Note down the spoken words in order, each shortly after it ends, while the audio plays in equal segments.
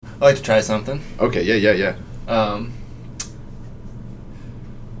I like to try something. Okay, yeah.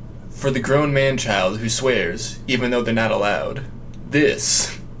 For the grown man-child who swears, even though they're not allowed,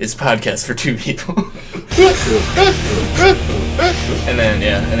 this is Podcast for Two People. and then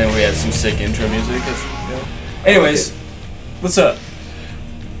we have some sick intro music. Anyways, what's up?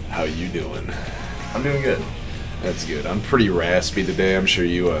 How you doing? I'm doing good. That's good. I'm pretty raspy today. I'm sure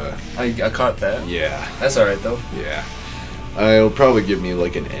you, I caught that. Yeah. That's alright, though. Yeah. It'll probably give me,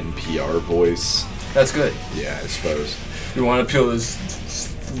 like, an NPR voice. That's good. Yeah, I suppose. You want to peel those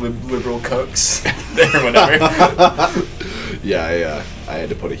liberal cucks there, whatever. Yeah, I had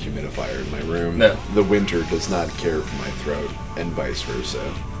to put a humidifier in my room. No. The winter does not care for my throat, and vice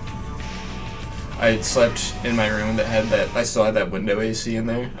versa. I slept in my room that had that. I still had that window AC in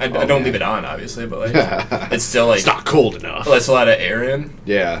there. I don't leave it on, obviously, but like it's still like it's not cold enough. Lets a lot of air in.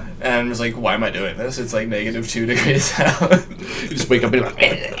 Yeah. And I'm just like, why am I doing this? It's like -2 degrees out. You just wake up and like.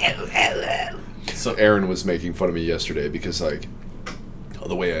 So Erin was making fun of me yesterday because like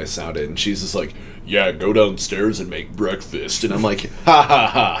the way I sounded, and she's just like, "Yeah, go downstairs and make breakfast," and I'm like, "Ha ha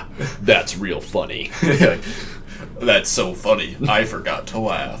ha, that's real funny." That's so funny. I forgot to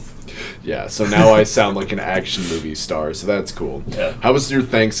laugh. Yeah, so now I sound like an action movie star, so that's cool. Yeah. How was your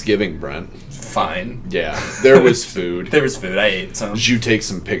Thanksgiving, Brent? Fine. Yeah, there was food. There was food. I ate some. Did you take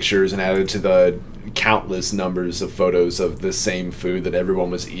some pictures and add it to the countless numbers of photos of the same food that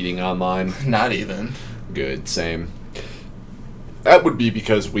everyone was eating online? Not even. Good, same. That would be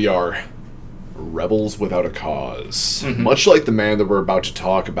because we are rebels without a cause. Mm-hmm. Much like the man that we're about to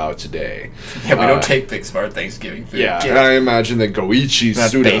talk about today. Yeah, we don't take pics of our Thanksgiving food. Yeah, and I imagine that Goichi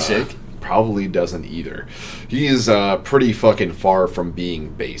Suda basic. Probably doesn't either. He is pretty fucking far from being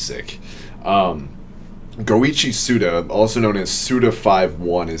basic. Goichi Suda, also known as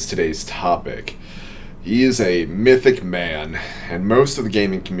Suda51, is today's topic. He is a mythic man, and most of the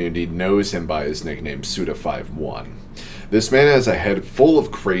gaming community knows him by his nickname Suda51. This man has a head full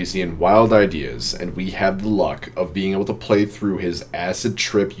of crazy and wild ideas, and we have the luck of being able to play through his acid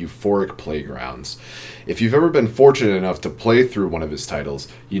trip euphoric playgrounds. If you've ever been fortunate enough to play through one of his titles,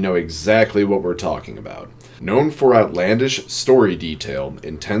 you know exactly what we're talking about. Known for outlandish story detail,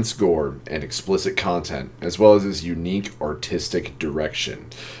 intense gore, and explicit content, as well as his unique artistic direction.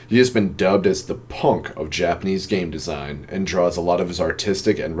 He has been dubbed as the punk of Japanese game design, and draws a lot of his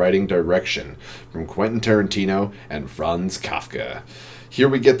artistic and writing direction from Quentin Tarantino and Franz Kafka. Here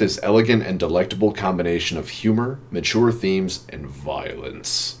we get this elegant and delectable combination of humor, mature themes, and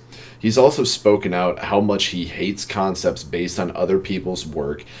violence. He's also spoken out how much he hates concepts based on other people's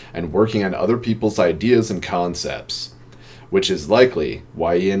work and working on other people's ideas and concepts, which is likely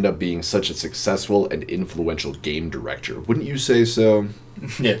why he ended up being such a successful and influential game director. Wouldn't you say so?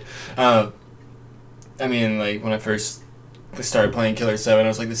 Yeah. I mean, like, when I first started playing Killer 7, I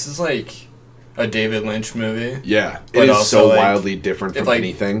was like, this is like a David Lynch movie. Yeah, but it is also, so like, wildly different from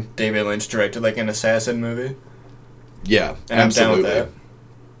anything. David Lynch directed like an assassin movie. Yeah, and absolutely. I'm down with that.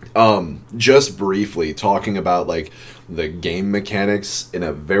 Just briefly talking about like the game mechanics in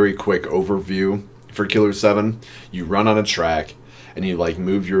a very quick overview for Killer 7. You run on a track and you like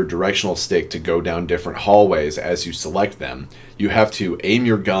move your directional stick to go down different hallways as you select them. You have to aim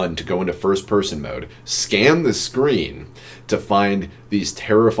your gun to go into first person mode, scan the screen to find these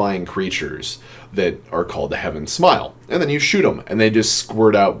terrifying creatures that are called the Heaven Smile. And then you shoot them and they just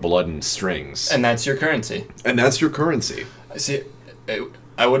squirt out blood and strings. And that's your currency. And that's your currency. See,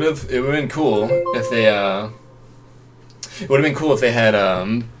 it would have been cool if they had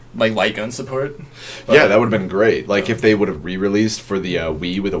like light gun support. Yeah, that would have been great. Like if they would have re-released for the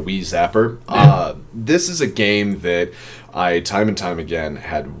Wii with a Wii Zapper. This is a game that I time and time again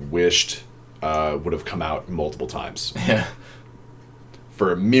had wished would have come out multiple times. Yeah.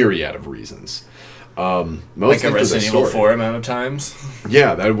 For a myriad of reasons. Like a Resident Evil 4 amount of times.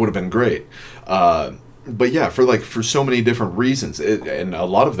 Yeah, that would have been great. But yeah, for so many different reasons, and a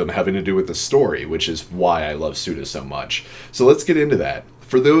lot of them having to do with the story, which is why I love Suda so much. So let's get into that.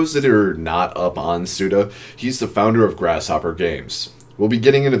 For those that are not up on Suda, he's the founder of Grasshopper Games. We'll be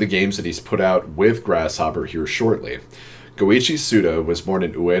getting into the games that he's put out with Grasshopper here shortly. Goichi Suda was born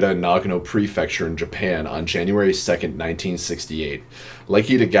in Ueda, Nagano Prefecture in Japan on January 2nd, 1968. Like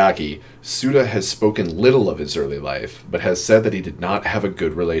Itagaki, Suda has spoken little of his early life, but has said that he did not have a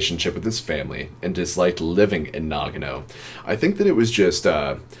good relationship with his family and disliked living in Nagano. I think that it was just,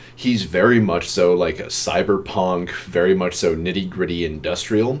 he's very much so like a cyberpunk, very much so nitty-gritty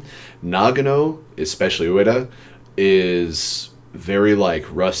industrial. Nagano, especially Ueda, is very like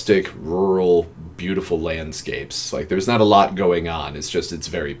rustic, rural, beautiful landscapes. Like there's not a lot going on. It's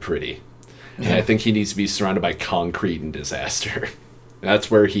very pretty. And I think he needs to be surrounded by concrete and disaster. That's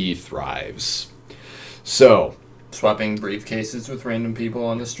where he thrives. So, Swapping briefcases with random people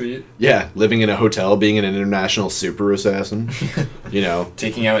on the street. yeah, living in a hotel, being an international super assassin, you know.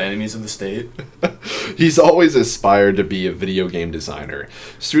 Taking out enemies of the state. He's always aspired to be a video game designer.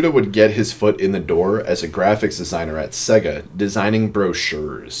 Suda would get his foot in the door as a graphics designer at Sega, designing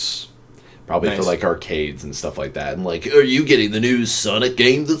brochures. Probably for Nice. like arcades and stuff like that. And like, are you getting the new Sonic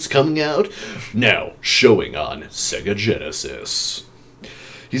game that's coming out? Now, showing on Sega Genesis.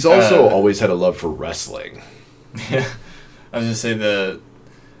 He's also always had a love for wrestling. Yeah. I was gonna say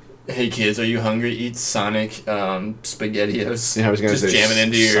hey kids, are you hungry? Eat Sonic SpaghettiOs. Yeah, I was gonna Just say jam it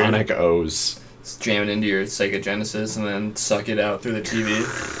into your Sonic O's. jam it into your Sega Genesis and then suck it out through the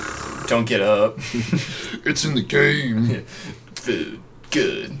TV. Don't get up. It's in the game. Food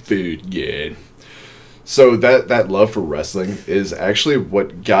good. Food, good. So that love for wrestling is actually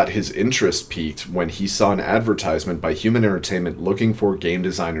what got his interest peaked when he saw an advertisement by Human Entertainment looking for game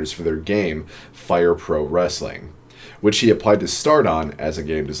designers for their game, Fire Pro Wrestling, which he applied to start on as a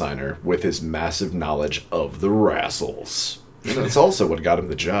game designer with his massive knowledge of the wrestles. And that's also what got him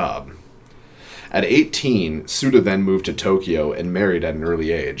the job. At 18, Suda then moved to Tokyo and married at an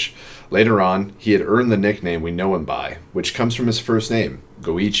early age. Later on, he had earned the nickname we know him by, which comes from his first name,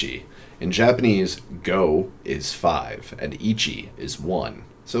 Goichi. In Japanese, Go is 5, and Ichi is 1.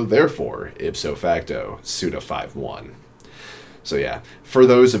 So therefore, ipso facto, Suda 5-1. So yeah, for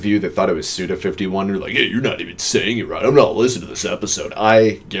those of you that thought it was Suda 51, you're like, hey, you're not even saying it right. I'm not listening to this episode.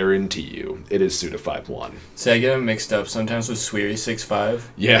 I guarantee you, it is Suda 5-1. See, I get him mixed up sometimes with Sweary 6'5".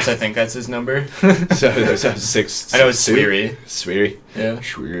 Yeah. Because I think that's his number. So 6. I know it's Sweary. Sweary. Yeah.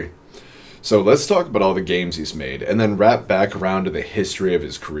 Sweary. So let's talk about all the games he's made, and then wrap back around to the history of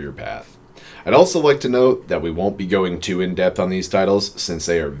his career path. I'd also like to note that we won't be going too in-depth on these titles, since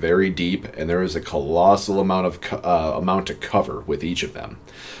they are very deep, and there is a colossal amount to cover with each of them.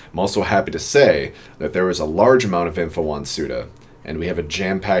 I'm also happy to say that there is a large amount of info on Suda, and we have a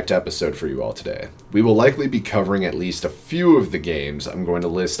jam-packed episode for you all today. We will likely be covering at least a few of the games I'm going to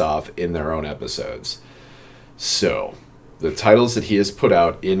list off in their own episodes. So, the titles that he has put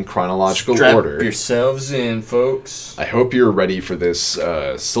out in chronological Strap order. yourselves in, folks. I hope you're ready for this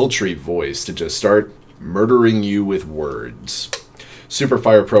sultry voice to just start murdering you with words. Super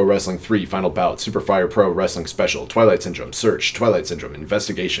Fire Pro Wrestling 3 Final Bout, Super Fire Pro Wrestling Special, Twilight Syndrome, Search, Twilight Syndrome,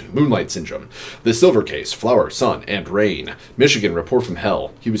 Investigation, Moonlight Syndrome, The Silver Case, Flower, Sun, and Rain, Michigan Report from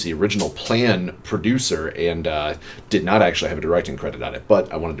Hell. He was the original plan producer and did not actually have a directing credit on it,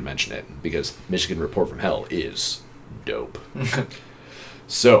 but I wanted to mention it because Michigan Report from Hell is dope.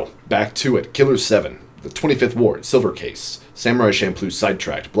 So, back to it. Killer 7, The 25th Ward, Silver Case, Samurai Champloo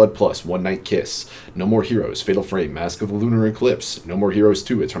Sidetracked, Blood Plus, One Night Kiss, No More Heroes, Fatal Frame, Mask of the Lunar Eclipse, No More Heroes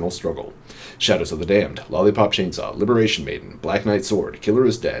 2, Eternal Struggle, Shadows of the Damned, Lollipop Chainsaw, Liberation Maiden, Black Knight Sword, Killer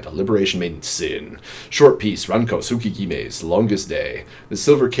is Dead, Liberation Maiden Sin, Short Piece, Ranko Tsukigime's Longest Day, The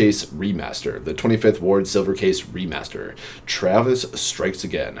Silver Case Remaster, The 25th Ward Silver Case Remaster, Travis Strikes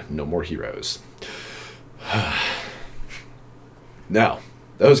Again, No More Heroes. Now,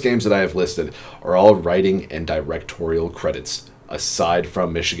 those games that I have listed are all writing and directorial credits, aside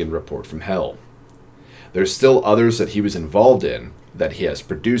from Michigan Report from Hell. There's still others that he was involved in, that he has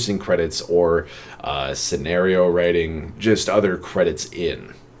producing credits or scenario writing, just other credits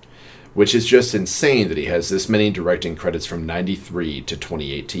in. Which is just insane that he has this many directing credits from 93 to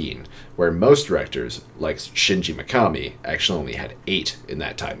 2018, where most directors, like Shinji Mikami, actually only had 8 in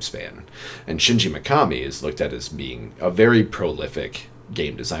that time span. And Shinji Mikami is looked at as being a very prolific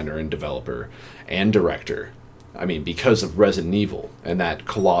game designer and developer and director. I mean, because of Resident Evil and that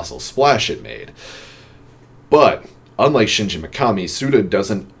colossal splash it made. But, unlike Shinji Mikami, Suda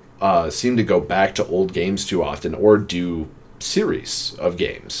doesn't seem to go back to old games too often or do series of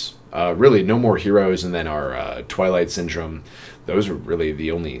games. Really, No More Heroes and then our Twilight Syndrome, those are really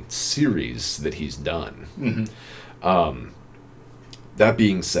the only series that he's done. Mm-hmm. That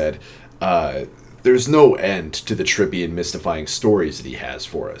being said, there's no end to the trippy and mystifying stories that he has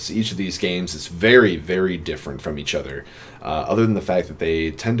for us. Each of these games is very, very different from each other, other than the fact that they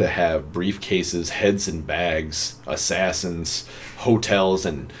tend to have briefcases, heads and bags, assassins, hotels,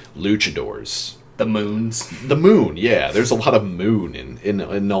 and luchadors. The moons. The moon, yeah. There's a lot of moon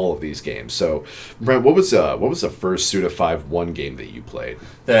in all of these games. So, Brent, what was the first Suda 5-1 game that you played?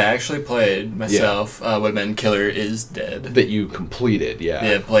 That I actually played myself would have been Killer is Dead. That you completed, yeah.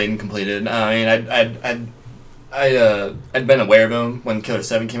 Yeah, played and completed. I mean, I'd been aware of him when Killer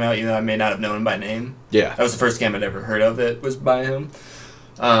 7 came out, even though I may not have known him by name. Yeah. That was the first game I'd ever heard of that was by him.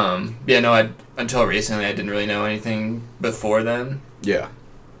 Until recently, I didn't really know anything before then. Yeah.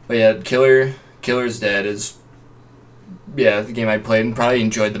 But yeah, Killer's Dead is the game I played and probably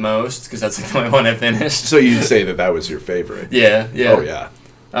enjoyed the most because that's like the only one I finished. So you'd say that was your favorite? Yeah. Oh yeah.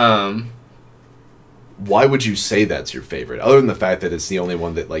 Um, Why would you say that's your favorite, other than the fact that it's the only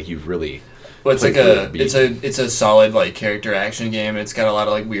one that like you've really? Well, it's played like through and beat? it's a solid like character action game. It's got a lot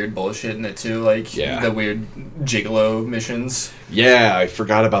of like weird bullshit in it too, like the weird gigolo missions. Yeah, I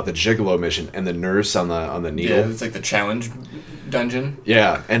forgot about the gigolo mission and the nurse on the needle. Yeah, it's like the challenge dungeon.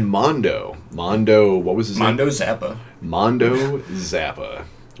 Yeah, and Mondo, what was his name? Mondo Zappa. Mondo Zappa,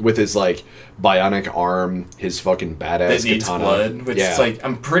 with his like bionic arm, his fucking badass that needs katana. blood, which is like I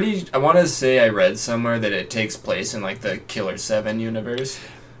want to say I read somewhere that it takes place in like the Killer 7 universe.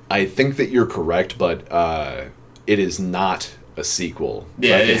 I think that you're correct, but it is not a sequel.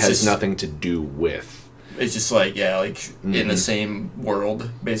 Yeah, like, it has nothing to do with. It's just like in the same world,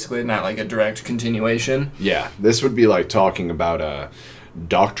 basically, not like a direct continuation. Yeah, this would be like talking about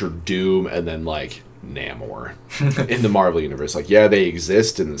Doctor Doom and then like Namor in the Marvel universe. Like, yeah, they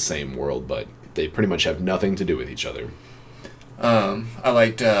exist in the same world, but they pretty much have nothing to do with each other. I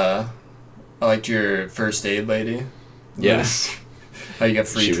liked your first aid lady. Yes. How you got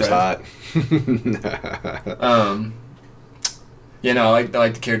free She was tread. hot. I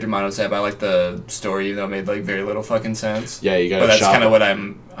like the character Mondo Zappa. I like the story, even though it made like very little fucking sense. Yeah, you got. But that's kind of what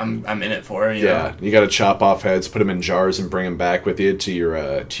I'm in it for. You know? You got to chop off heads, put them in jars, and bring them back with you to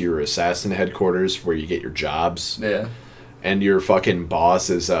your assassin headquarters where you get your jobs. Yeah. And your fucking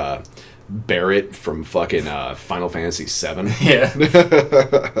boss is Barrett from fucking Final Fantasy VII. Yeah.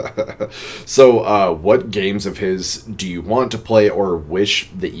 So, what games of his do you want to play or wish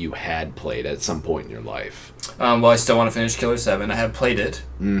that you had played at some point in your life? Well, I still want to finish Killer 7. I have played it.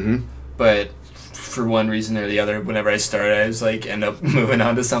 Mm-hmm. But for one reason or the other, whenever I start, I was like end up moving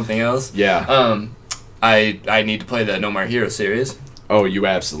on to something else. Yeah. I need to play the No More Hero series. Oh, you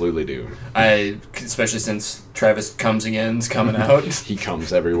absolutely do. Especially since Travis Comes Again's coming out. He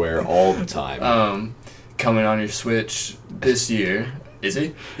comes everywhere all the time. Coming on your Switch this year. Is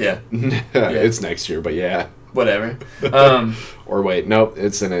he? Yeah. It's next year, but yeah. Whatever. Or wait, nope,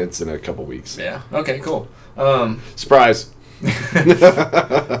 it's in a couple weeks. Yeah. Okay, cool. Surprise.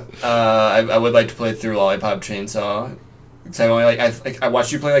 I would like to play through Lollipop Chainsaw. Cause I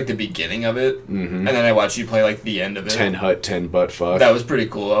watched you play like the beginning of it, and then I watched you play like the end of it. 10 hut, 10 butt fuck. That was pretty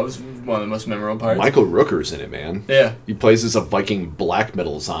cool. That was one of the most memorable parts. Michael Rooker's in it, man. Yeah. He plays as a Viking black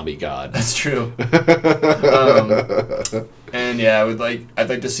metal zombie god. That's true. And yeah, I'd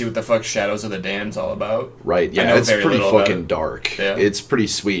like to see what the fuck Shadows of the Damned's all about. Right. Yeah, it's pretty fucking dark. Yeah. It's pretty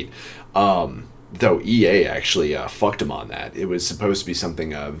sweet. Though EA actually fucked him on that. It was supposed to be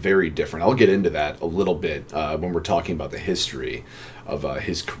something very different. I'll get into that a little bit when we're talking about the history of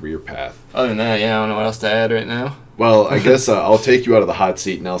his career path. Other than that, yeah, I don't know what else to add right now. Well, I guess I'll take you out of the hot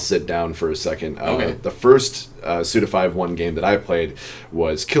seat and I'll sit down for a second. Okay. The first Suda 5-1 game that I played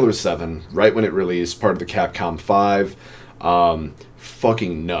was Killer 7, right when it released, part of the Capcom 5.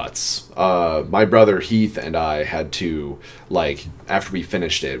 Fucking nuts. My brother Heath and I had to, like, after we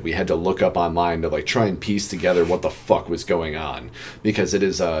finished it, we had to look up online to, like, try and piece together what the fuck was going on. Because it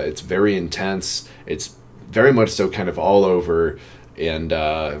is, it's very intense. It's very much so kind of all over. And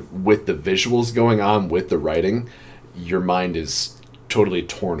with the visuals going on, with the writing, your mind is totally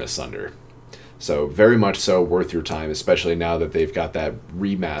torn asunder. So very much so worth your time, especially now that they've got that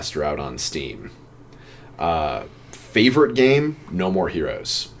remaster out on Steam. Favorite game? No More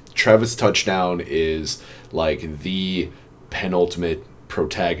Heroes. Travis Touchdown is like the penultimate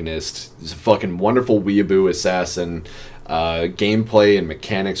protagonist. He's a fucking wonderful weeaboo assassin. Gameplay and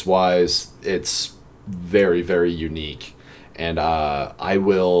mechanics wise, it's very, very unique. And I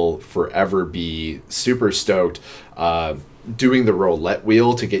will forever be super stoked doing the roulette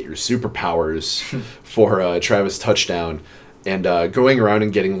wheel to get your superpowers for Travis Touchdown and going around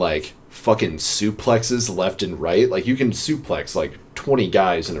and getting like fucking suplexes left and right. Like you can suplex like 20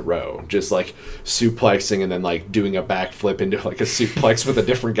 guys in a row, just like suplexing and then like doing a backflip into like a suplex with a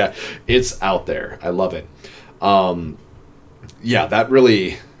different guy. It's out there. I love it. Yeah, that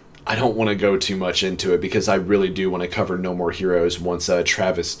really, I don't want to go too much into it because I really do want to cover No More Heroes once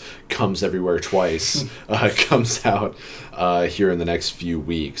Travis Comes Everywhere Twice comes out here in the next few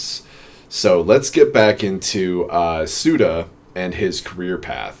weeks. So let's get back into Suda and his career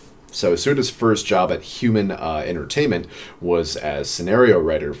path. So Suda's first job at Human Entertainment was as scenario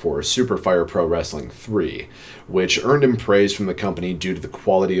writer for Super Fire Pro Wrestling 3, which earned him praise from the company due to the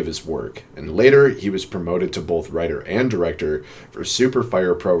quality of his work. And later, he was promoted to both writer and director for Super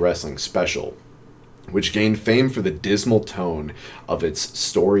Fire Pro Wrestling Special, which gained fame for the dismal tone of its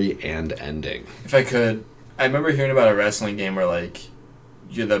story and ending. If I could, I remember hearing about a wrestling game where like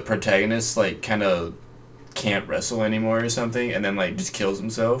you're the protagonist like kind of can't wrestle anymore or something, and then like just kills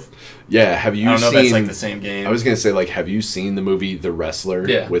himself. Yeah, have you I don't know seen... if that's like the same game. I was gonna say, like, have you seen the movie The Wrestler?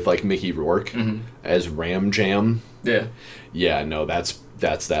 Yeah. With like Mickey Rourke as Ram Jam? Yeah. Yeah, no, that's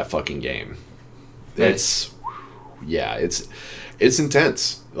that fucking game. Nice. It's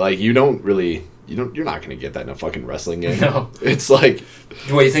intense. Like, you're not gonna get that in a fucking wrestling game. No. It's like,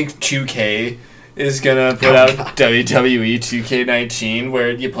 What, you think 2K is gonna put out WWE 2K19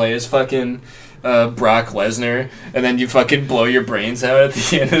 where you play as fucking Brock Lesnar and then you fucking blow your brains out at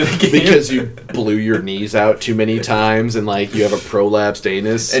the end of the game? because you blew your knees out too many times and like you have a prolapsed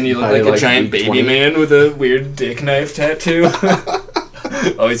anus and you look by, like a giant week baby 20. man with a weird dick knife tattoo.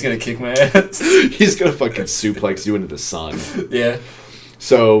 Oh, he's gonna kick my ass. He's gonna fucking suplex you into the sun. Yeah.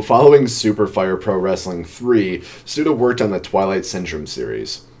 So, following Super Fire Pro Wrestling 3, Suda worked on the Twilight Syndrome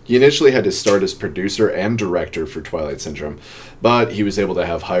series. He initially had to start as producer and director for Twilight Syndrome, but he was able to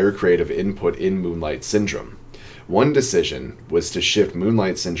have higher creative input in Moonlight Syndrome. One decision was to shift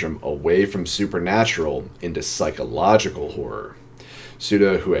Moonlight Syndrome away from supernatural into psychological horror.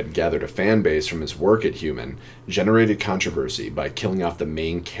 Suda, who had gathered a fan base from his work at Human, generated controversy by killing off the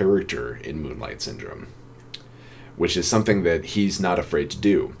main character in Moonlight Syndrome, which is something that he's not afraid to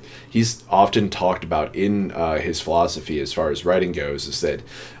do. He's often talked about in his philosophy as far as writing goes, is that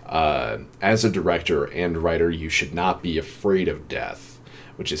as a director and writer, you should not be afraid of death,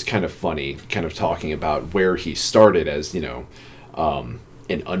 which is kind of funny, kind of talking about where he started as, an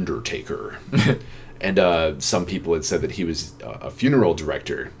undertaker. And some people had said that he was a funeral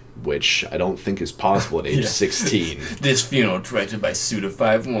director, which I don't think is possible at age 16. This funeral directed by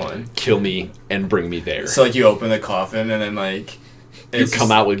Suda51. Kill me and bring me there. So like you open the coffin and then like you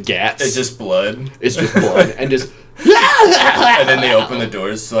come out with gats. It's just blood. It's just blood and just and then they open the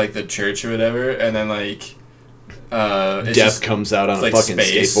doors to like the church or whatever, and then like Death comes out on a like fucking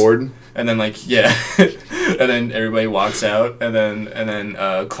space. skateboard. And then like and then everybody walks out and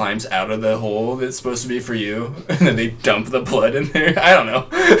then climbs out of the hole that's supposed to be for you, and then they dump the blood in there. I don't know.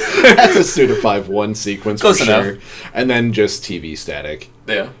 That's a Suda 5-1 sequence Close for enough. sure. And then just TV static.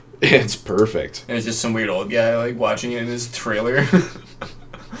 Yeah. It's perfect. And it's just some weird old guy like watching it in his trailer.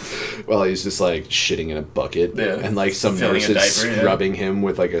 Well, he's just like shitting in a bucket. Yeah. And like some Filling nurse a is diaper, scrubbing him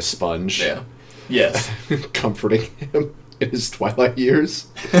with like a sponge. Yeah. Yes. Comforting him in his Twilight years.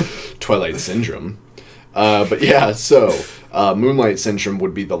 Twilight Syndrome. But yeah, so Moonlight Syndrome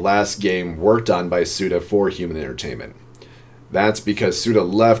would be the last game worked on by Suda for Human Entertainment. That's because Suda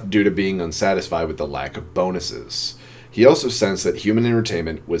left due to being unsatisfied with the lack of bonuses. He also sensed that Human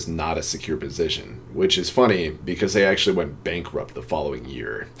Entertainment was not a secure position, which is funny because they actually went bankrupt the following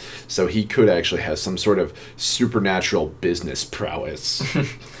year. So he could actually have some sort of supernatural business prowess.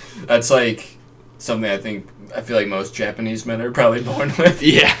 That's like something I feel like most Japanese men are probably born with.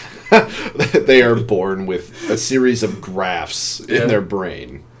 Yeah. They are born with a series of graphs in their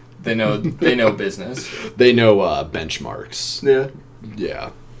brain. They know business. They know benchmarks. Yeah.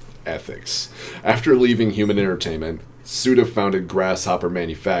 Yeah. Ethics. After leaving Human Entertainment, Suda founded Grasshopper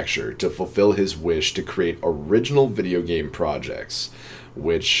Manufacture to fulfill his wish to create original video game projects,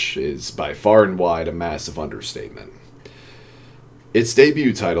 which is by far and wide a massive understatement. Its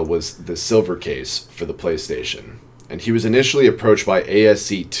debut title was The Silver Case for the PlayStation, and he was initially approached by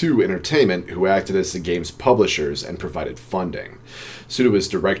ASC2 Entertainment, who acted as the game's publishers and provided funding. Suda was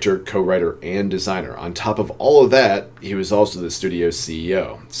director, co-writer, and designer. On top of all of that, he was also the studio's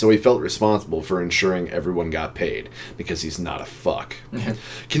CEO, so he felt responsible for ensuring everyone got paid, because he's not a fuck.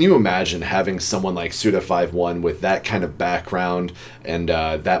 Can you imagine having someone like Suda51 with that kind of background and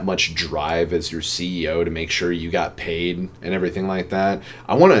that much drive as your CEO to make sure you got paid and everything like that?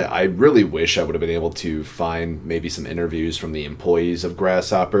 I really wish I would have been able to find maybe some interviews from the employees of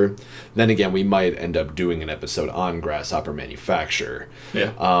Grasshopper. Then again, we might end up doing an episode on Grasshopper Manufacture.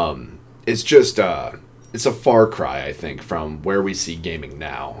 Yeah. It's just it's a far cry, I think, from where we see gaming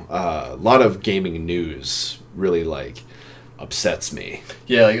now. A lot of gaming news really upsets me.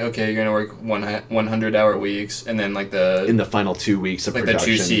 Yeah, like okay, you're gonna work 100-hour weeks, and then like in the final 2 weeks of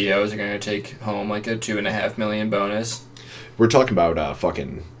production, the two CEOs are gonna take home like a $2.5 million bonus. We're talking about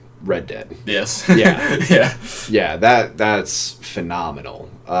fucking Red Dead. Yes. Yeah. Yeah. Yeah. That's phenomenal.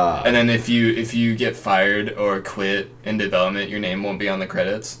 And then if you get fired or quit in development, your name won't be on the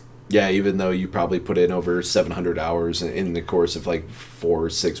credits. Yeah, even though you probably put in over 700 hours in the course of like 4 or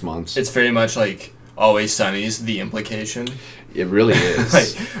 6 months. It's very much like Always Sunny's The Implication. It really is.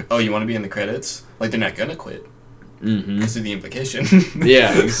 Like, oh, you want to be in the credits? Like, they're not gonna quit. Mm-hmm. Because of the implication.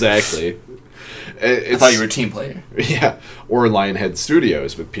 Yeah, exactly. I thought you were a team player. Yeah, or Lionhead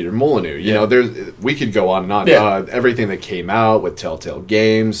Studios with Peter Molyneux. You know, we could go on and on. Yeah. Everything that came out with Telltale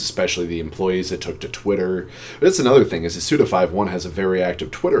Games, especially the employees that took to Twitter. But that's another thing, is that Suda51 has a very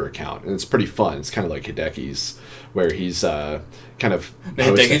active Twitter account, and it's pretty fun. It's kind of like Hideki's, where he's kind of...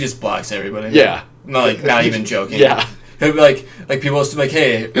 Hideki just blocks everybody. Yeah. Not even joking. Yeah. He'll be like people will be like,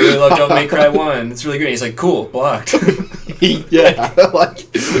 hey, I really love Devil May Cry 1. It's really good. He's like, cool, blocked. Yeah, like,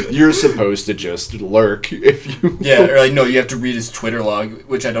 you're supposed to just lurk if you... Yeah, or like, no, you have to read his Twitter log,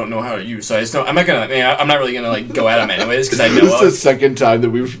 which I don't know how to use. So I'm not really gonna like go at him anyways, because I know This is the second time that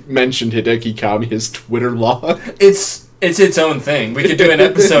we've mentioned Hideki Kamiya's Twitter log. It's its own thing. We could do an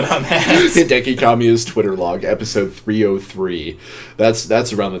episode on that. Hideki Kamiya's Twitter log, episode 303.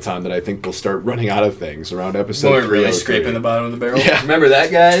 That's around the time that I think we'll start running out of things, around episode 303. We're really scraping the bottom of the barrel. Yeah. Remember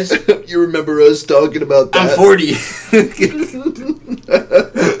that, guys? You remember us talking about that? I'm 40.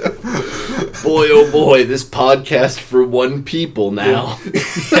 Boy, oh boy, this podcast for one people now. Yeah,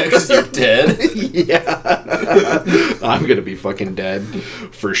 because you're dead. Yeah. I'm gonna be fucking dead,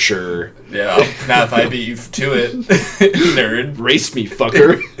 for sure. Yeah, not if I beat you to it, nerd. Race me,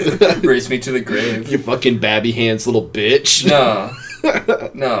 fucker. Race me to the grave. You fucking babby hands little bitch. No.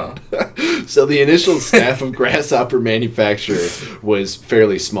 No. So the initial staff of Grasshopper Manufacture was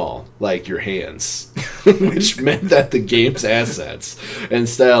fairly small, like your hands, which meant that the game's assets and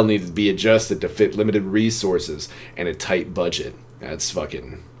style needed to be adjusted to fit limited resources and a tight budget. That's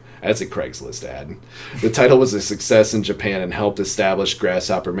a Craigslist ad. The title was a success in Japan and helped establish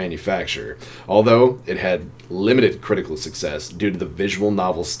Grasshopper Manufacture, although it had limited critical success due to the visual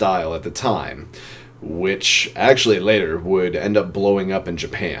novel style at the time, which actually later would end up blowing up in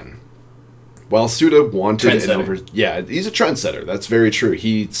Japan. While Suda wanted he's a trendsetter. That's very true.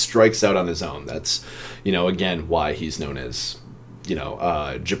 He strikes out on his own. That's, again, why he's known as,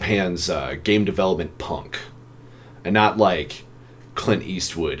 Japan's game development punk. And not like Clint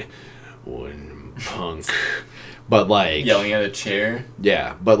Eastwood, one punk. But like... Yelling at a chair?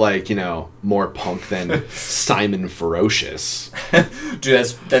 Yeah, but like, more punk than Simon Ferocious. Dude,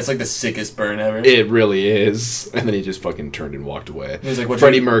 that's like the sickest burn ever. It really is. And then he just fucking turned and walked away. He's like,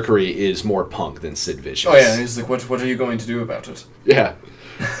 Freddie Mercury is more punk than Sid Vicious. Oh yeah, he's like, what are you going to do about it? Yeah.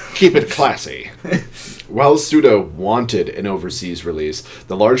 Keep it classy. While Suda wanted an overseas release,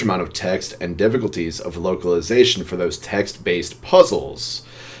 the large amount of text and difficulties of localization for those text-based puzzles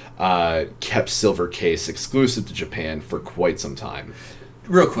kept Silver Case exclusive to Japan for quite some time.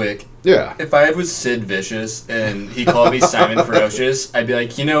 Real quick. Yeah. If I was Sid Vicious and he called me Simon Ferocious, I'd be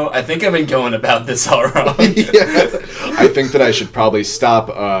like, I think I've been going about this all wrong. Yeah. I think that I should probably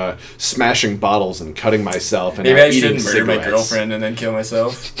stop smashing bottles and cutting myself and maybe I shouldn't murder my girlfriend and then kill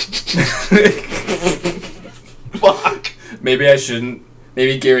myself. Fuck. Maybe I shouldn't.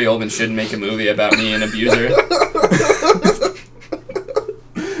 Maybe Gary Oldman shouldn't make a movie about me and abuse her.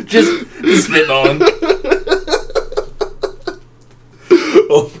 Just spitballing.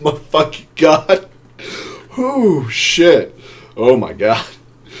 Oh my fucking god. Oh shit. Oh my god.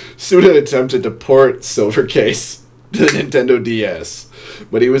 Suda attempted to port Silver Case to the Nintendo DS,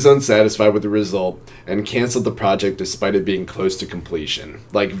 but he was unsatisfied with the result and canceled the project despite it being close to completion.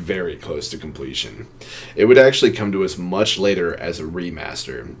 Like, very close to completion. It would actually come to us much later as a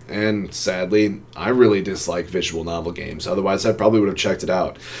remaster, and sadly, I really dislike visual novel games, otherwise I probably would have checked it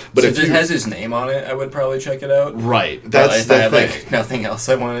out. But if it has his name on it, I would probably check it out. Right. That's the thing. I had, like, nothing else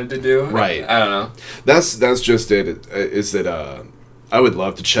I wanted to do. Right. I don't know. That's just it, is that, I would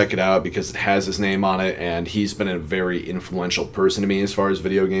love to check it out because it has his name on it, and he's been a very influential person to me as far as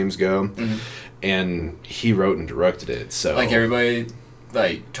video games go. Mm-hmm. And he wrote and directed it, so... Like, everybody,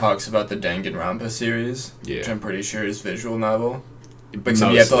 talks about the Danganronpa series, yeah, which I'm pretty sure is visual novel. But you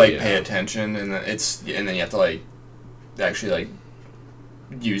have to, pay attention, and then you have to, actually,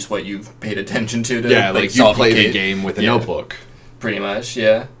 use what you've paid attention to yeah, you play the game with a notebook. Pretty much,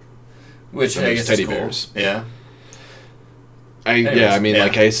 yeah. Which I guess is cool. Bears. Yeah.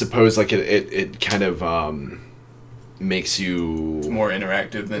 I suppose it kind of makes you more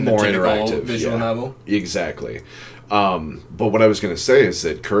interactive than the typical visual novel. Exactly. But what I was going to say is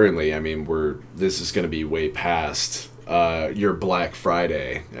that currently, this is going to be way past your Black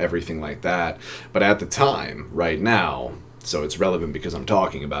Friday, everything like that. But at the time, right now, so it's relevant because I'm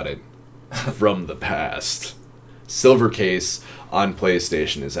talking about it from the past. Silver Case on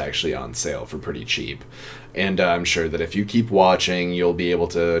PlayStation is actually on sale for pretty cheap. And I'm sure that if you keep watching, you'll be able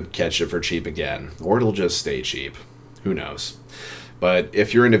to catch it for cheap again. Or it'll just stay cheap. Who knows? But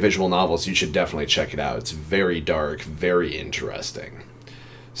if you're into visual novels, you should definitely check it out. It's very dark, very interesting.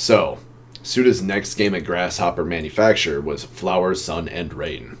 So, Suda's next game at Grasshopper Manufacture was Flower, Sun, and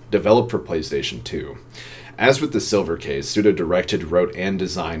Rain, developed for PlayStation 2. As with the Silver Case, Suda directed, wrote, and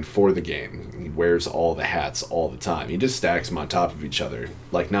designed for the game. He wears all the hats all the time. He just stacks them on top of each other,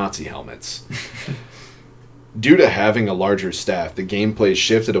 like Nazi helmets. Due to having a larger staff, the gameplay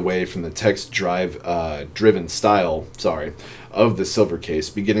shifted away from the text-driven style of the Silver Case,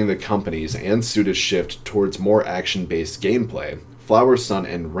 beginning the company's and Suda's shift towards more action-based gameplay. Flower, Sun,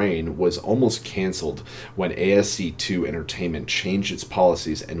 and Rain was almost cancelled when ASC2 Entertainment changed its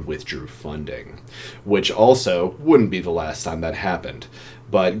policies and withdrew funding, which also wouldn't be the last time that happened.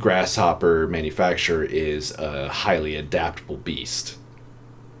 But Grasshopper Manufacture is a highly adaptable beast.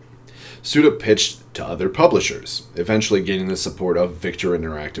 Suda pitched to other publishers, eventually gaining the support of Victor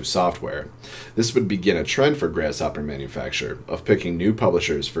Interactive Software. This would begin a trend for Grasshopper Manufacture of picking new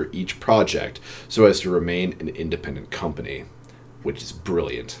publishers for each project so as to remain an independent company, which is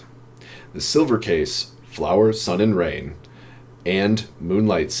brilliant. The Silver Case, Flower, Sun, and Rain, and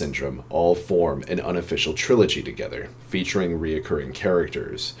Moonlight Syndrome all form an unofficial trilogy together, featuring reoccurring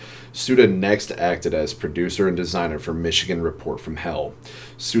characters. Suda next acted as producer and designer for Michigan Report from Hell.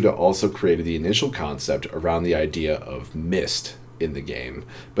 Suda also created the initial concept around the idea of mist in the game,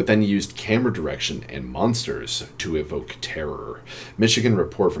 but then used camera direction and monsters to evoke terror. Michigan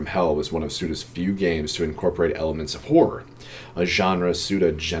Report from Hell was one of Suda's few games to incorporate elements of horror, a genre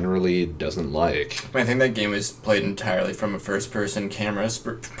Suda generally doesn't like. I think that game was played entirely from a first-person camera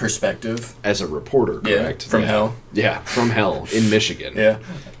perspective. As a reporter, correct? Yeah, from Hell. Yeah, from Hell, in Michigan. Yeah.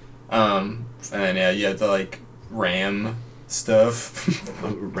 And then, you had to, ram stuff.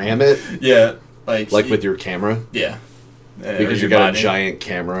 Ram it? Yeah. With your camera? Yeah. Because you got a giant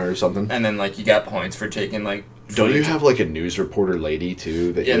camera or something? And then, you got points for taking, Don't you have, a news reporter lady,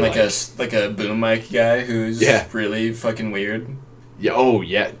 too? That and, a boom mic guy who's really fucking weird? Yeah. Oh,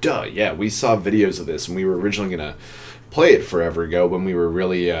 yeah. Duh. Yeah, we saw videos of this, and we were originally going to play it forever ago when we were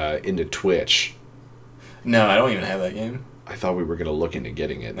really into Twitch. No, I don't even have that game. I thought we were going to look into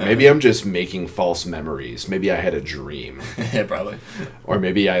getting it. Maybe I'm just making false memories. Maybe I had a dream. Yeah, probably. Or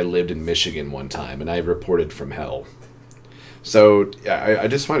maybe I lived in Michigan one time, and I reported from Hell. So I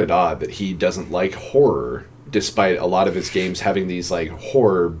just find it odd that he doesn't like horror, despite a lot of his games having these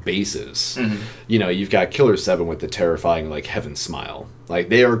horror bases. Mm-hmm. You've got Killer 7 with the terrifying Heaven Smile.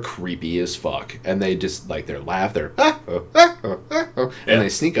 They are creepy as fuck, and they just their laugh, they're and they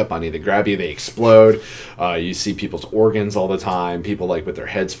sneak up on you, they grab you, they explode. You see people's organs all the time, people with their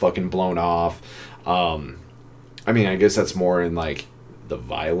heads fucking blown off. I mean, I guess that's more in the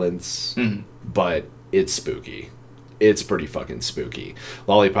violence, but it's spooky. It's pretty fucking spooky.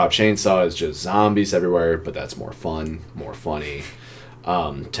 Lollipop Chainsaw is just zombies everywhere, but that's more fun, more funny.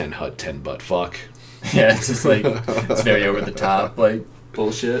 10 hut, 10 butt fuck. Yeah, it's just it's very over the top,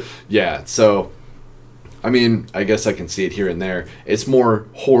 bullshit. Yeah, so, I mean, I guess I can see it here and there. It's more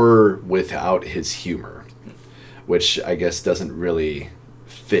horror without his humor, which I guess doesn't really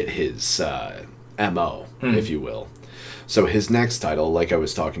fit his MO, if you will. So his next title, like I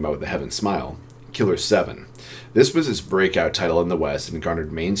was talking about with the Heaven Smile, Killer 7. This was his breakout title in the West and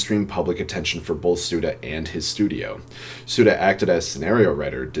garnered mainstream public attention for both Suda and his studio. Suda acted as scenario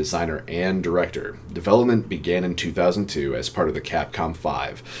writer, designer, and director. Development began in 2002 as part of the Capcom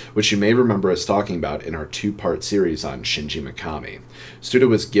 5, which you may remember us talking about in our two-part series on Shinji Mikami. Suda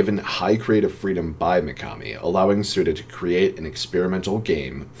was given high creative freedom by Mikami, allowing Suda to create an experimental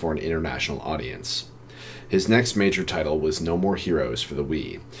game for an international audience. His next major title was No More Heroes for the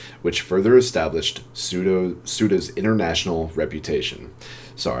Wii, which further established Suda's international reputation.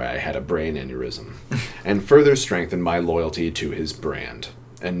 Sorry, I had a brain aneurysm. And further strengthened my loyalty to his brand.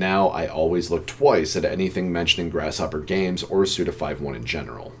 And now I always look twice at anything mentioning Grasshopper Games or Suda 5.1 in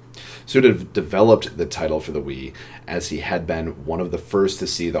general. Suda developed the title for the Wii, as he had been one of the first to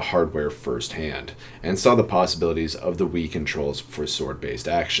see the hardware firsthand, and saw the possibilities of the Wii controls for sword-based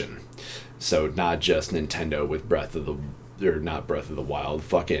action. So not just Nintendo with not Breath of the Wild,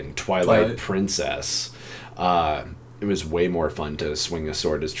 fucking Twilight Princess. It was way more fun to swing a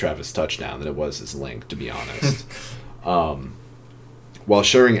sword as Travis Touchdown than it was as Link, to be honest. While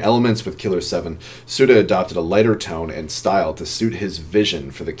sharing elements with Killer 7, Suda adopted a lighter tone and style to suit his vision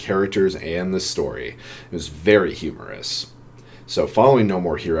for the characters and the story. It was very humorous. So following No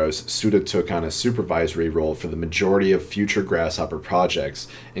More Heroes, Suda took on a supervisory role for the majority of future Grasshopper projects,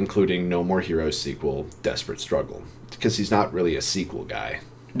 including No More Heroes sequel, Desperate Struggle, because he's not really a sequel guy.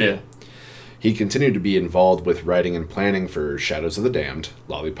 Yeah. He continued to be involved with writing and planning for Shadows of the Damned,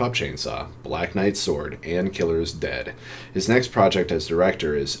 Lollipop Chainsaw, Black Knight Sword, and Killer is Dead. His next project as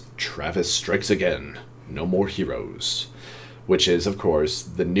director is Travis Strikes Again, No More Heroes, which is, of course,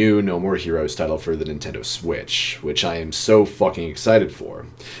 the new No More Heroes title for the Nintendo Switch, which I am so fucking excited for.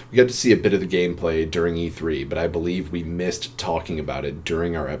 We got to see a bit of the gameplay during E3, but I believe we missed talking about it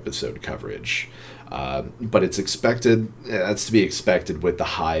during our episode coverage. But it's expected, that's to be expected with the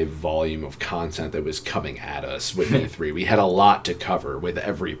high volume of content that was coming at us with E3. We had a lot to cover with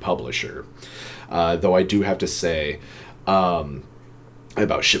every publisher. Though I do have to say, I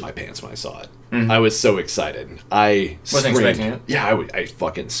about shit my pants when I saw it. Mm-hmm. I was so excited. I wasn't expecting it. Yeah, I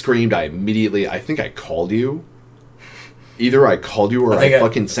fucking screamed. I think I called you. Either I called you or I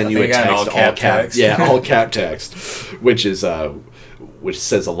fucking sent you a text. All cap text. Yeah, all cap text, which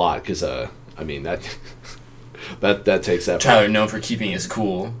says a lot because I mean that takes effort. Tyler, known for keeping his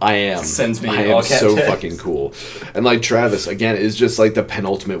cool. I am. Sends me I all am cap so text. fucking cool. And like Travis, again, is just like the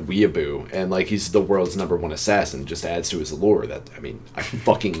penultimate weeaboo. And like he's the world's #1 assassin. Just adds to his allure. I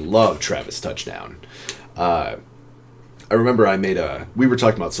fucking love Travis Touchdown. I remember we were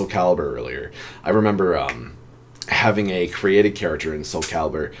talking about Soul Calibur earlier. I remember having a created character in Soul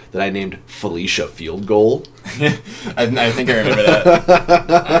Calibur that I named Felicia Field Goal. I think I remember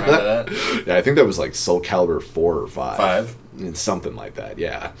that. Yeah, I think that was like Soul Calibur 4 or 5. 5. It's something like that,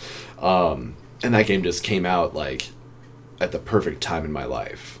 yeah. And that game just came out like at the perfect time in my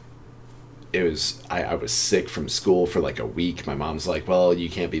life. I was sick from school for like a week. My mom's like, well, you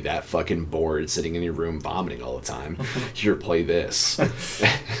can't be that fucking bored sitting in your room vomiting all the time. Here, play this.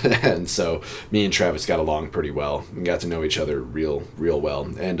 And so me and Travis got along pretty well and got to know each other real well.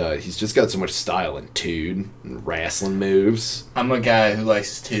 And he's just got so much style and tude and wrestling moves. I'm a guy who likes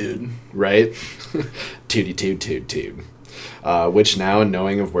his tude. Right? Tooty tude. Which now,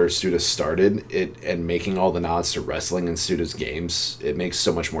 knowing of where Suda started and making all the nods to wrestling in Suda's games, it makes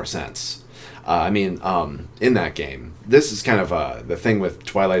so much more sense. In that game, this is kind of the thing with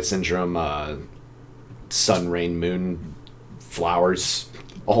Twilight Syndrome, Sun, Rain, Moon, Flowers,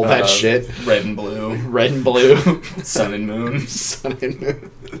 all that shit. Red and blue. Red and blue. Sun and moon. Sun and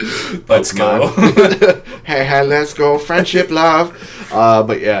moon. Let's go. Hey, let's go. Friendship, love.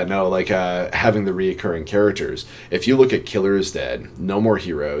 But yeah, no, like having the reoccurring characters. If you look at Killer is Dead, No More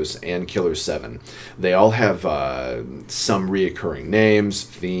Heroes, and Killer 7, they all have some reoccurring names,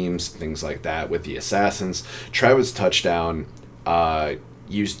 themes, things like that with the assassins. Travis Touchdown,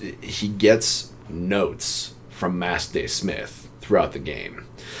 he gets notes from Mask Day Smith throughout the game.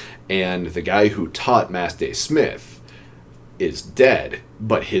 And the guy who taught Mask Day Smith is dead,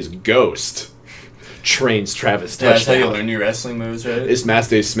 but his ghost trains Travis Touchdown. That's how you learn your wrestling moves, right? It's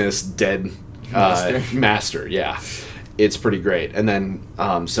Mask Day Smith's dead master, yeah. It's pretty great. And then,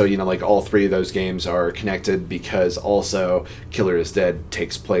 so, like all three of those games are connected because also Killer is Dead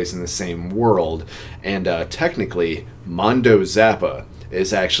takes place in the same world. And technically, Mondo Zappa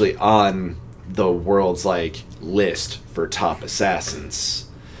is actually on the world's, list for top assassins.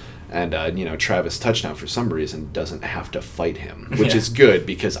 And, Travis Touchdown, for some reason, doesn't have to fight him, which is good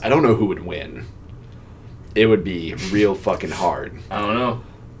because I don't know who would win. It would be real fucking hard. I don't know.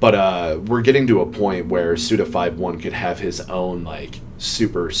 But we're getting to a point where Suda51 could have his own,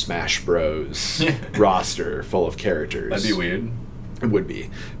 Super Smash Bros. Roster full of characters. That'd be weird. It would be.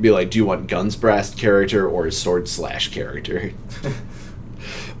 It'd be like, do you want Guns Blast character or Sword Slash character?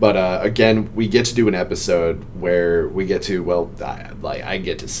 But again, we get to do an episode where we get to, I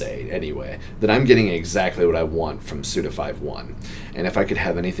get to say anyway, that I'm getting exactly what I want from Suda51. And if I could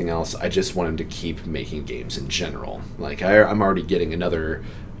have anything else, I just want him to keep making games in general. I'm already getting another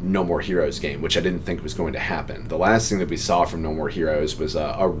No More Heroes game, which I didn't think was going to happen. The last thing that we saw from No More Heroes was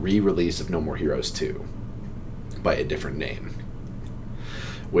a re-release of No More Heroes 2 by a different name,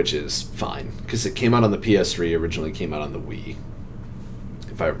 which is fine, because it came out on the PS3, originally came out on the Wii.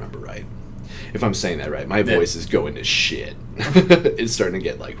 If I remember right. If I'm saying that right, my voice is going to shit. It's starting to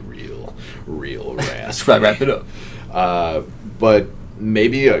get real raspy. Wrap it up. But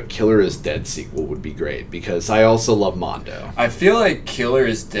maybe a Killer is Dead sequel would be great because I also love Mondo. I feel like Killer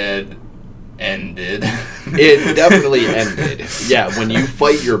is Dead ended. It definitely ended. Yeah, when you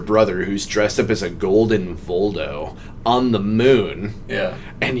fight your brother who's dressed up as a golden Voldo on the moon. Yeah.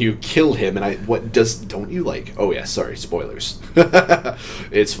 And you kill him, and oh yeah, sorry, spoilers.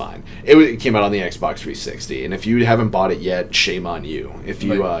 It's fine. It came out on the Xbox 360, and if you haven't bought it yet, shame on you.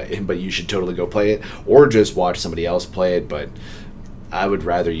 But you should totally go play it, or just watch somebody else play it, but I would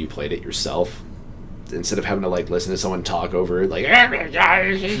rather you played it yourself. Instead of having to listen to someone talk over it, oh my god,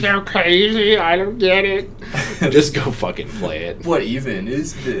 this is so crazy, I don't get it. Just go fucking play it. What even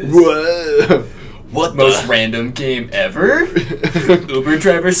is this? What most random game ever? Uber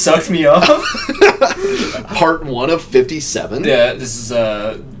driver sucked me off. Part 1 of 57. Yeah, this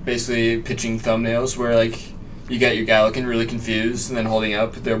is basically pitching thumbnails where You got your guy looking really confused and then holding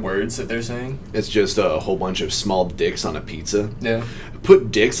up their words that they're saying. It's just a whole bunch of small dicks on a pizza. Yeah.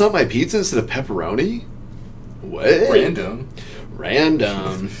 Put dicks on my pizza instead of pepperoni? What?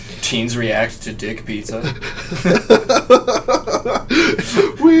 Random. Teens react to dick pizza.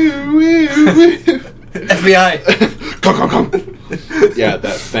 Woo, woo, woo. FBI! Come, come, come. Yeah,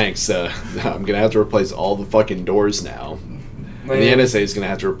 thanks. I'm going to have to replace all the fucking doors now. And the NSA is going to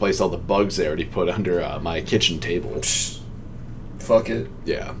have to replace all the bugs they already put under my kitchen table. Fuck it.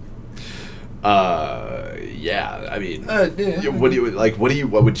 Yeah. Yeah, I mean, yeah.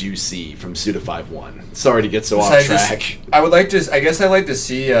 what would you see from Suda 5-1? Sorry to get so off track. I would like to, I guess I'd like to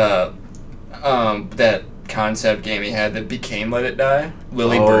see, that concept game he had that became Let It Die,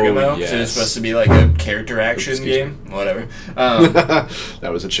 Lily Bergamo. Yes. So it was supposed to be like a character action game, whatever.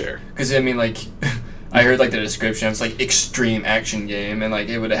 That was a chair. Because I mean, like, I heard like the description. It's like extreme action game, and like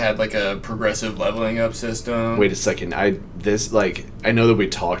it would have had like a progressive leveling up system. Wait a second. I know that we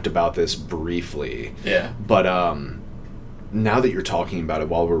talked about this briefly. Yeah. But now that you're talking about it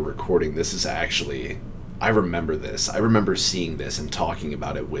while we're recording, this is actually, I remember this. I remember seeing this and talking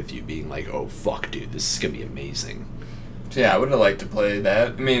about it with you, being like, "Oh fuck, dude, this is gonna be amazing." So yeah, I would have liked to play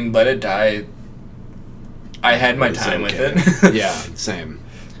that. I mean, Let It Die. I had my time with it. Yeah, same.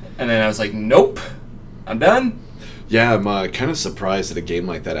 And then I was like, nope. I'm done. Yeah, I'm kind of surprised that a game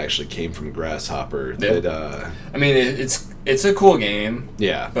like that actually came from Grasshopper. Yeah. That, I mean, it's a cool game.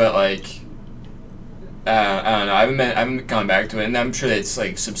 Yeah. But like, I don't know. I haven't gone back to it, and I'm sure it's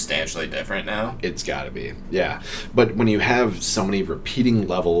like substantially different now. It's got to be. Yeah. But when you have so many repeating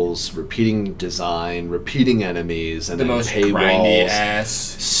levels, repeating design, repeating enemies, and the then most paywalls, grindy ass.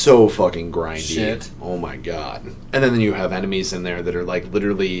 So fucking grindy. Shit. Oh my god. And then you have enemies in there that are like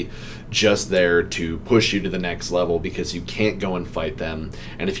literally just there to push you to the next level because you can't go and fight them.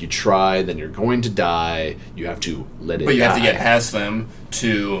 And if you try, then you're going to die. You have to let it die. But you have to get past them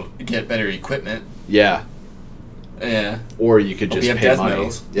to get better equipment. Yeah. Yeah. Or you could just pay money.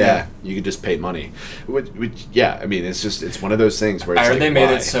 Medals. Yeah, you could just pay money. Which, yeah, I mean, it's one of those things where it's I heard like, they made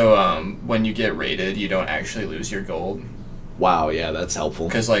why? it so when you get raided, you don't actually lose your gold. Wow, yeah, that's helpful.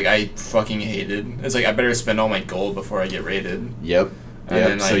 Because like I fucking hated. It's like I better spend all my gold before I get raided. Yep. And Yep.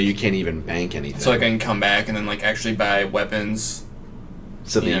 then, like, so you can't even bank anything. So like I can come back and then like actually buy weapons.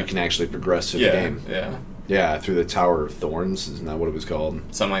 So that you can actually progress through the game. Yeah. Yeah, through the Tower of Thorns, isn't that what it was called?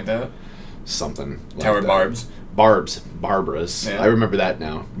 Something like that. Something. Like Tower that. Barbs. Barbaras. Yeah. I remember that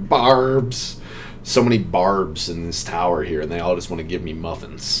now. Barbs. So many barbs in this tower here, and they all just want to give me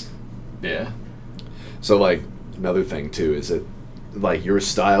muffins. Yeah. So, like, another thing, too, is that, like, your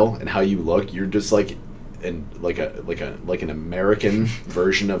style and how you look, you're just, like, like an American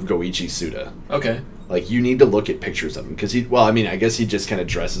version of Goichi Suda. Okay. Like, you need to look at pictures of him, because I guess he just kind of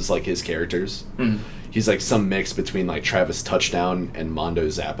dresses like his characters. Mm. He's, like, some mix between, like, Travis Touchdown and Mondo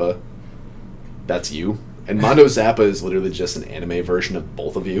Zappa. That's you. And Mondo Zappa is literally just an anime version of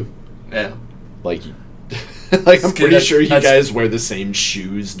both of you. Yeah. Like, I'm pretty sure you guys wear the same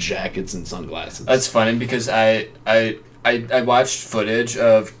shoes, jackets, and sunglasses. That's funny because I watched footage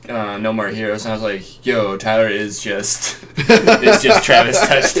of No More Heroes and I was like, yo, Tyler is just Travis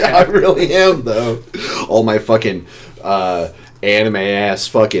Touchdown. I really am, though. All my fucking anime ass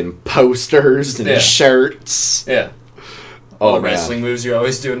fucking posters and shirts. Yeah. All the wrestling moves you're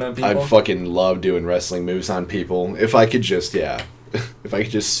always doing on people. I fucking love doing wrestling moves on people. If I could just, if I could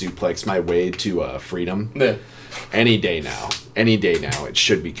just suplex my way to freedom. Yeah. Any day now, it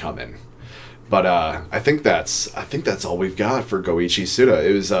should be coming. But I think that's all we've got for Goichi Suda.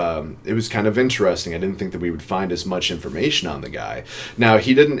 It was kind of interesting. I didn't think that we would find as much information on the guy. Now,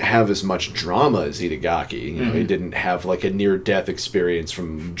 he didn't have as much drama as Itagaki. You know, he didn't have like a near-death experience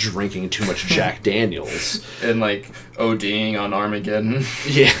from drinking too much Jack Daniels and like ODing on Armageddon.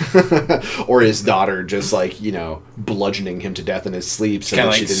 Yeah, or his daughter just like bludgeoning him to death in his sleep, so that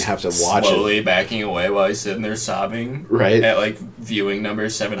like she didn't have to watch slowly it. Backing away while he's sitting there sobbing. Right at like viewing number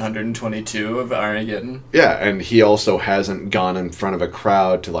 722 of Armageddon. Yeah, and he also hasn't gone in front of a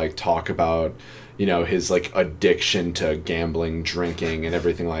crowd to like talk about his like addiction to gambling, drinking, and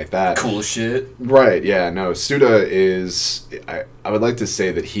everything like that. Cool shit. Right, yeah, no, Suda is, I would like to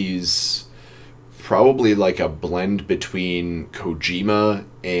say that he's probably like a blend between Kojima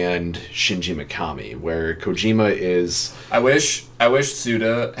and Shinji Mikami, where Kojima is... I wish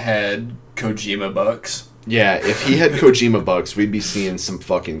Suda had Kojima bucks. Yeah, if he had Kojima bucks, we'd be seeing some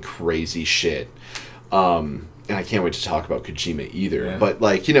fucking crazy shit. And I can't wait to talk about Kojima either. Yeah. But,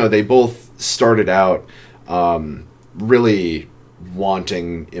 like, they both started out really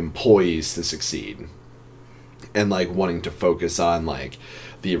wanting employees to succeed. And, like, wanting to focus on, like,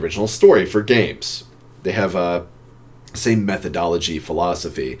 the original story for games. They have same methodology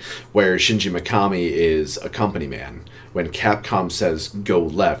philosophy, where Shinji Mikami is a company man. When Capcom says go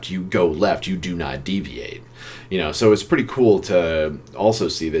left, you go left, you do not deviate. So it's pretty cool to also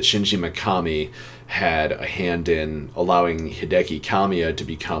see that Shinji Mikami had a hand in allowing Hideki Kamiya to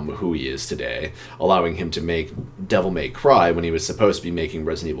become who he is today, allowing him to make Devil May Cry when he was supposed to be making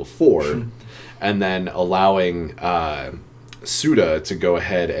Resident Evil 4, and then allowing Suda to go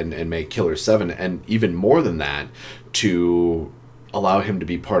ahead and make Killer 7, and even more than that, to allow him to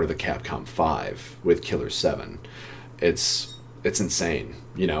be part of the Capcom 5 with Killer 7. It's insane.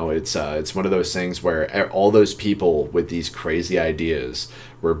 It's one of those things where all those people with these crazy ideas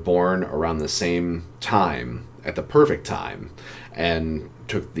were born around the same time, at the perfect time, and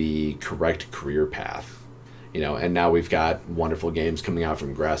took the correct career path. And now we've got wonderful games coming out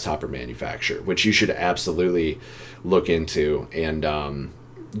from Grasshopper Manufacture, which you should absolutely look into. And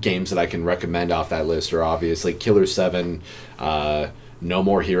games that I can recommend off that list are obviously Killer 7, No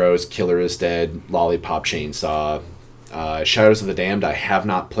More Heroes, Killer is Dead, Lollipop Chainsaw, Shadows of the Damned I have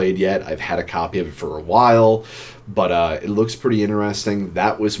not played yet. I've had a copy of it for a while, but it looks pretty interesting.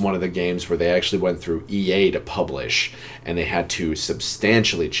 That was one of the games where they actually went through EA to publish, and they had to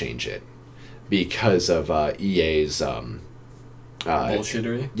substantially change it because of EA's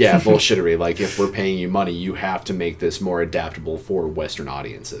bullshittery. Yeah, bullshittery. Like, if we're paying you money, you have to make this more adaptable for Western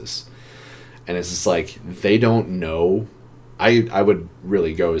audiences. And it's just like, they don't know. I would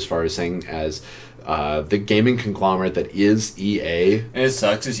really go as far as saying as the gaming conglomerate that is EA. And it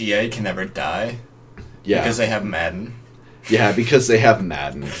sucks because EA can never die. Yeah. Because they have Madden. Yeah, because they have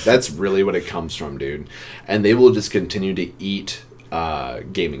Madden. That's really what it comes from, dude. And they will just continue to eat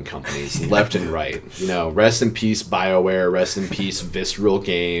gaming companies left and right. Rest in peace BioWare, rest in peace Visceral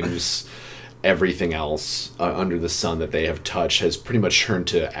Games. Everything else under the sun that they have touched has pretty much turned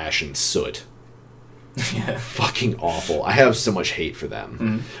to ash and soot. Yeah. Fucking awful. I have so much hate for them.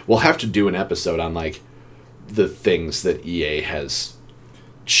 Mm. We'll have to do an episode on the things that EA has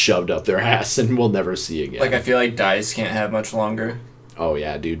shoved up their ass and we'll never see again. I feel like DICE can't have much longer. Oh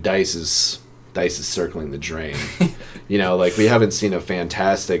yeah, dude. DICE is circling the drain. We haven't seen a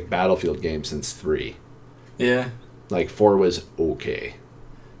fantastic Battlefield game since 3. Yeah. 4 was okay.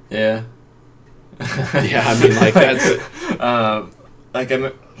 Yeah. Yeah, I mean, that's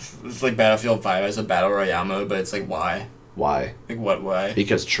it's like Battlefield 5 as a battle royale mode, but it's why? Why? Why?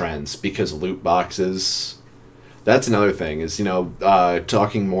 Because trends, because loot boxes. That's another thing is,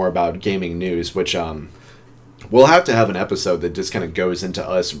 talking more about gaming news, which we'll have to have an episode that just kind of goes into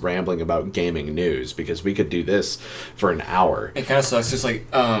us rambling about gaming news, because we could do this for an hour. It kind of sucks, just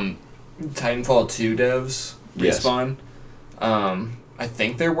Titanfall 2 devs, Respawn. Yes. I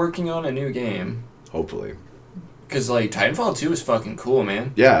think they're working on a new game. Hopefully. Because, Titanfall 2 is fucking cool,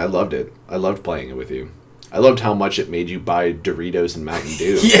 man. Yeah, I loved it. I loved playing it with you. I loved how much it made you buy Doritos and Mountain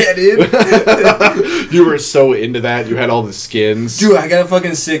Dew. Yeah, dude. You were so into that. You had all the skins. Dude, I got a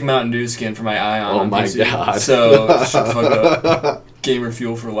fucking sick Mountain Dew skin for my Ion. Oh my PC. God. So, shut the fuck up. Gamer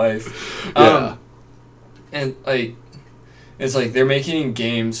fuel for life. Yeah. And, it's they're making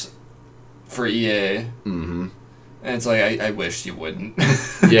games for EA. Mm-hmm. And it's I wish you wouldn't.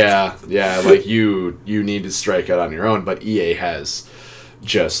 Yeah. You need to strike out on your own, but EA has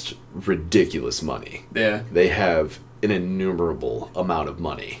just ridiculous money. Yeah. They have an innumerable amount of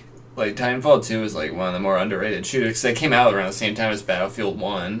money. Titanfall 2 is one of the more underrated shooters. They came out around the same time as Battlefield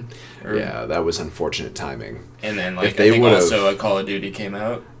 1. Yeah, that was unfortunate timing. And then I think also a Call of Duty came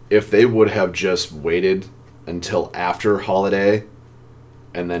out. If they would have just waited until after holiday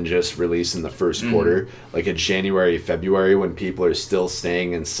and then just released in the first quarter, in January, February, when people are still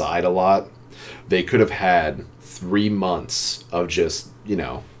staying inside a lot, they could have had 3 months of just,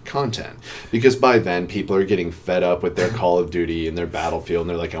 content. Because by then, people are getting fed up with their Call of Duty and their Battlefield, and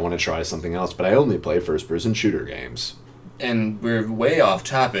they're like, I want to try something else, but I only play first-person shooter games. And we're way off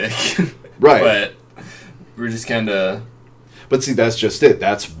topic. Right. But we're just kind of... But see, that's just it.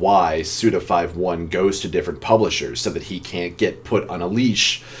 That's why Suda51 goes to different publishers, so that he can't get put on a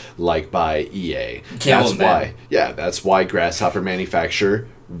leash by EA. That's why. Yeah, that's why Grasshopper Manufacture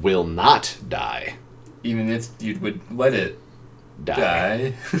will not die. Even if you would let it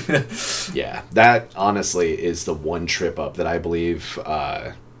die. Yeah, that honestly is the one trip up that I believe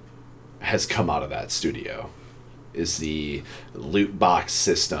has come out of that studio, is the loot box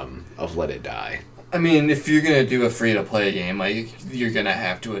system of Let It Die. I mean, if you're going to do a free-to-play game, you're going to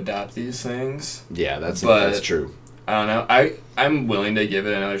have to adopt these things. Yeah, that's true. I don't know. I'm willing to give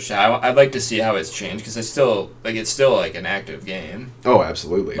it another shot. I'd like to see how it's changed, because it's still an active game. Oh,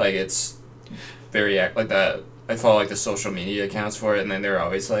 absolutely. It's very that. I follow the social media accounts for it, and then they're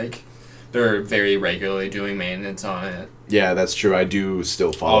always they're very regularly doing maintenance on it. Yeah, that's true. I do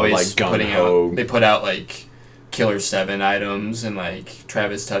still follow Always like Gun putting Ho. out. They put out like Killer 7 items and like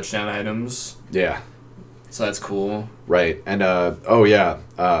Travis touchdown items. Yeah. So that's cool. Right. And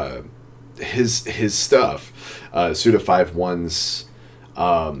his stuff, Suda51's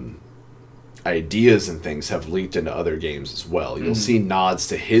ideas and things have leaked into other games as well. You'll see nods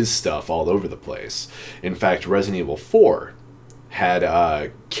to his stuff all over the place. In fact, Resident Evil 4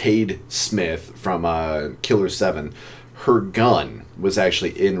 had Cade Smith from Killer 7. Her gun was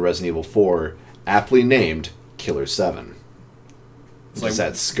actually in Resident Evil 4, aptly named Killer 7. It's like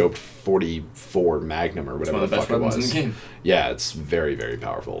that scoped 44 Magnum or whatever the fuck it was. In the game. Yeah, it's very, very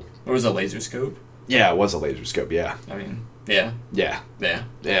powerful. Or was it a laser scope? Yeah, it was a laser scope, yeah. I mean, yeah. Yeah. Yeah.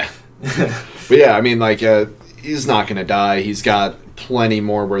 Yeah. But yeah, I mean, like, he's not going to die. He's got plenty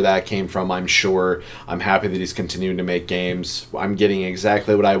more where that came from, I'm sure. I'm happy that he's continuing to make games. I'm getting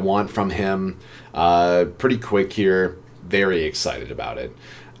exactly what I want from him pretty quick here. Very excited about it.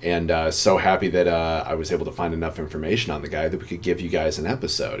 And so happy that I was able to find enough information on the guy that we could give you guys an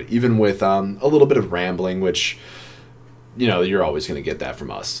episode. Even with a little bit of rambling, which, you know, you're always going to get that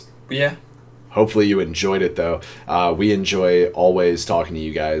from us. Yeah. Hopefully you enjoyed it, though. We enjoy always talking to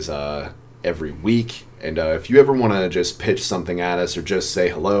you guys every week. And if you ever want to just pitch something at us or just say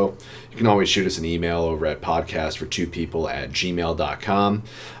hello, you can always shoot us an email over at podcastfor2people@gmail.com.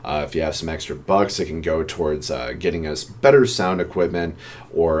 If you have some extra bucks, it can go towards getting us better sound equipment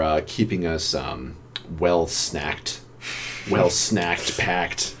or keeping us well snacked,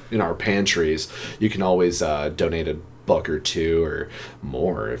 packed in our pantries. You can always donate a buck or two or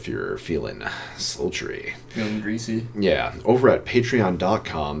more if you're feeling sultry. Feeling greasy. Yeah, over at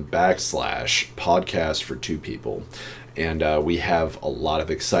patreon.com/podcastfor2people. And we have a lot of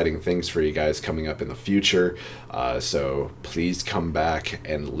exciting things for you guys coming up in the future. So please come back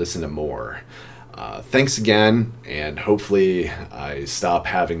and listen to more. Thanks again, and hopefully I stop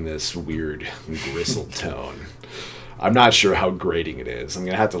having this weird gristled tone. I'm not sure how grating it is. I'm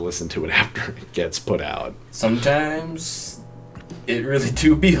going to have to listen to it after it gets put out. Sometimes it really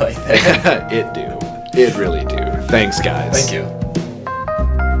do be like that. It really do. Thanks, guys. Thank you.